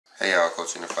Hey y'all,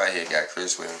 Coach in the Fight here, got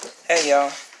Chris with him. Hey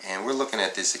y'all. And we're looking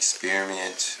at this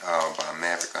experiment by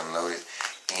Maverickstar Reloaded,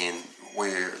 and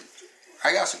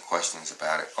I got some questions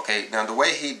about it. Okay, now the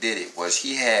way he did it was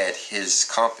he had his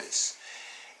compass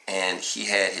and he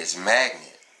had his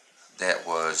magnet that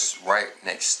was right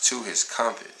next to his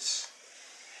compass.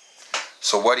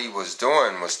 So what he was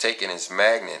doing was taking his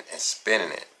magnet and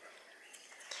spinning it.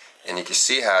 And you can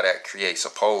see how that creates a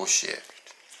pole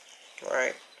shift.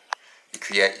 Right.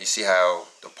 You see how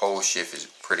the pole shift is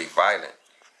pretty violent.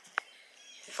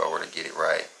 If I were to get it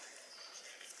right.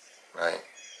 Right?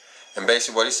 And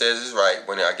basically what he says is right.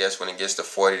 When it gets to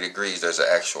 40 degrees, there's an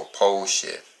actual pole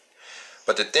shift.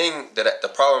 But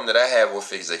the problem that I have with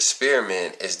his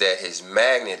experiment is that his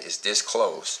magnet is this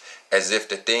close, as if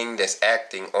the thing that's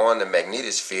acting on the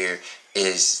magnetosphere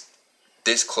is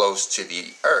this close to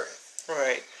the Earth.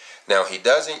 Right. Now he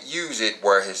doesn't use it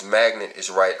where his magnet is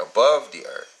right above the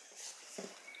Earth,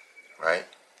 right?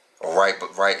 Or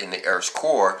right in the Earth's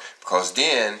core, because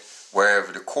then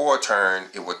wherever the core turned,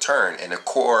 it would turn, and the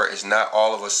core is not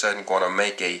all of a sudden going to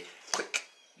make a quick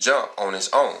jump on its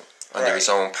own. Under its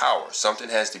own power. Something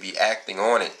has to be acting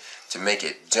on it to make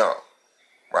it jump.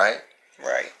 Right?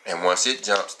 Right. And once it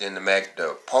jumps, then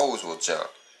the poles will jump.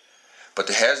 But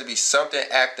there has to be something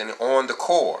acting on the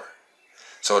core.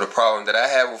 So the problem that I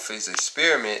have with his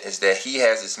experiment is that he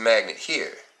has his magnet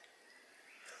here.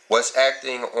 What's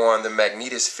acting on the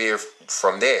magnetosphere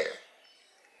from there?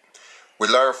 We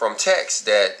learn from text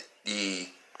that the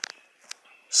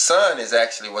sun is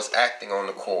actually what's acting on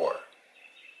the core.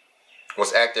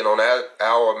 Was acting on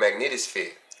our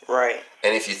magnetosphere. Right.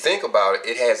 And if you think about it,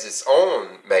 it has its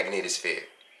own magnetosphere.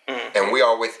 Mm-hmm. And we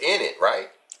are within it, right?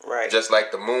 Right. Just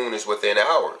like the moon is within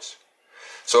ours.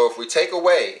 So if we take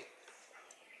away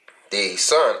the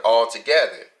sun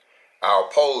altogether, our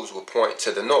poles will point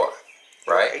to the north,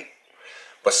 right?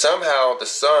 But somehow the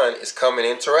sun is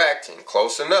interacting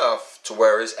close enough to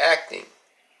where it's acting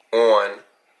on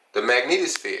the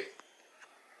magnetosphere.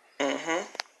 Mm-hmm.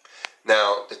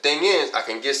 Now, the thing is, I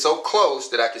can get so close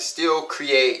that I can still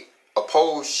create a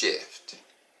pole shift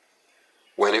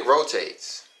when it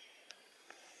rotates.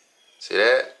 See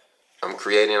that? I'm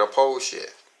creating a pole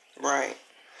shift. Right.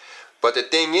 But the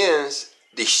thing is,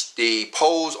 the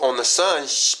poles on the sun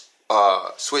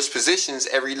switch positions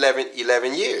every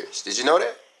 11 years. Did you know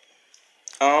that?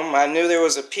 I knew there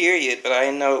was a period, but I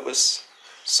didn't know it was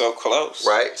so close.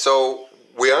 Right. So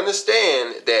we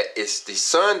understand that it's the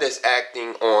sun that's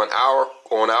acting on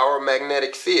our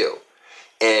magnetic field,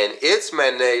 and its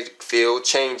magnetic field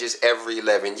changes every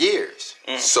 11 years.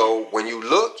 Mm-hmm. So when you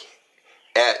look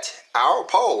at our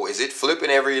pole, is it flipping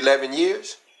every 11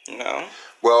 years? No.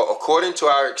 Well, according to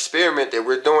our experiment that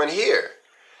we're doing here,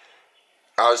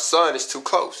 our sun is too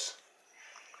close.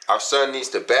 Our sun needs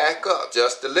to back up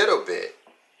just a little bit.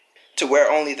 To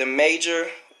where only the major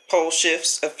pole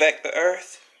shifts affect the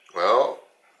Earth? Well,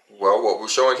 what we're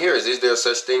showing here is there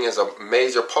such thing as a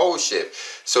major pole shift?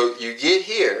 So you get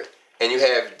here, and you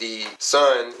have the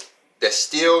sun that's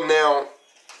still now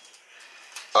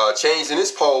changing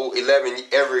its pole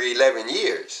every 11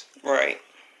 years. Right.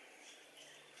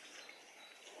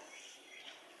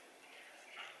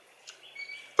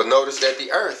 But notice that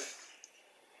the Earth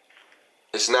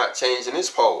is not changing its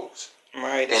poles.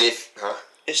 Right. And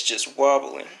it's just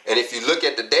wobbling. And if you look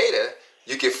at the data,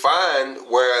 you can find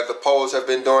where the poles have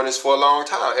been doing this for a long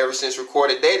time. Ever since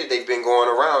recorded data, they've been going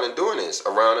around and doing this,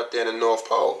 around up there in the North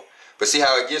Pole. But see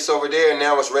how it gets over there and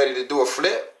now it's ready to do a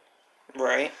flip?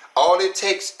 Right. All it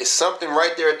takes is something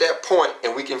right there at that point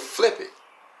and we can flip it.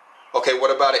 Okay,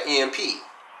 what about an EMP?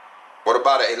 What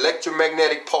about an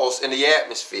electromagnetic pulse in the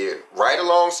atmosphere right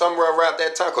along somewhere around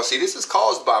that time? Because see, this is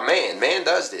caused by man. Man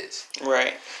does this.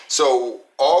 Right. So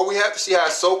all we have to see how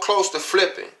it's so close to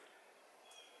flipping.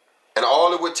 And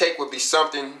all it would take would be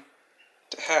something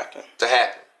to happen.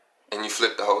 And you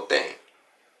flip the whole thing.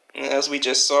 And as we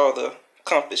just saw, the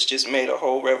compass just made a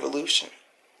whole revolution.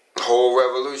 A whole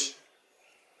revolution.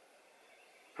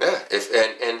 Yeah.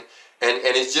 And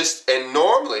it's just, and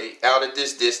normally out at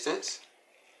this distance,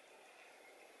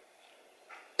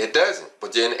 it doesn't.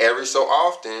 But then every so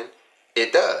often,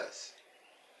 it does.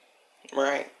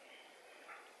 Right.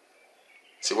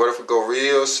 See, what if we go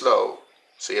real slow?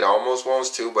 See, it almost wants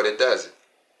to, but it doesn't.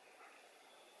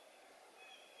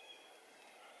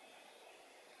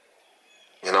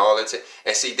 And all it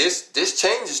and see, this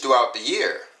changes throughout the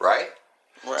year, right?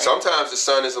 Right. Sometimes the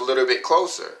sun is a little bit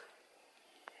closer.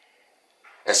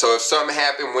 And so if something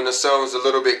happened when the sun was a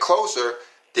little bit closer,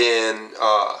 then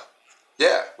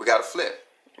yeah, we got to flip.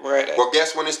 Right. Well,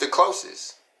 guess when it's the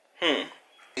closest?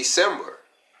 December,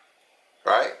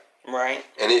 right? Right.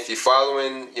 And if you're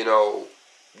following, you know,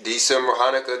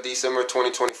 Hanukkah, December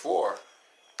 2024,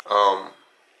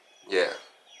 yeah.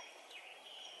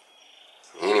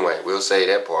 Anyway, we'll say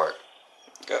that part.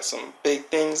 Got some big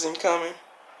things in coming.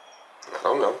 I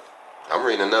don't know. I'm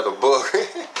reading another book.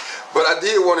 But I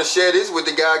did want to share this with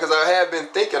the guy because I have been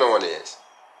thinking on this.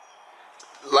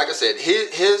 Like I said,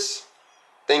 his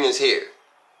thing is here.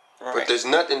 Right. But there's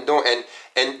nothing doing.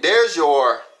 And there's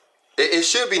your... It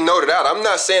should be noted out. I'm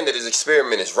not saying that his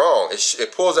experiment is wrong.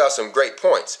 It pulls out some great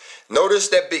points. Notice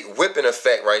that big whipping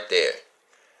effect right there.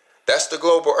 That's the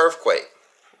global earthquake.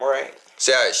 Right.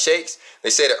 See how it shakes? They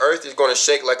say the earth is going to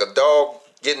shake like a dog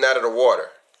getting out of the water.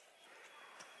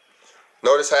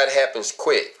 Notice how it happens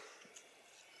quick.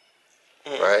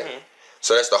 Mm-hmm. Right?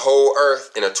 So that's the whole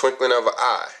earth in a twinkling of an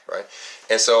eye. Right?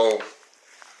 And so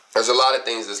there's a lot of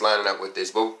things that's lining up with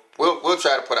this. But we'll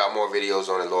try to put out more videos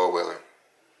on it, Lord willing.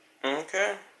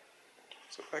 Okay.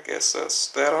 So I guess that's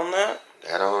that on that.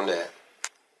 That on that.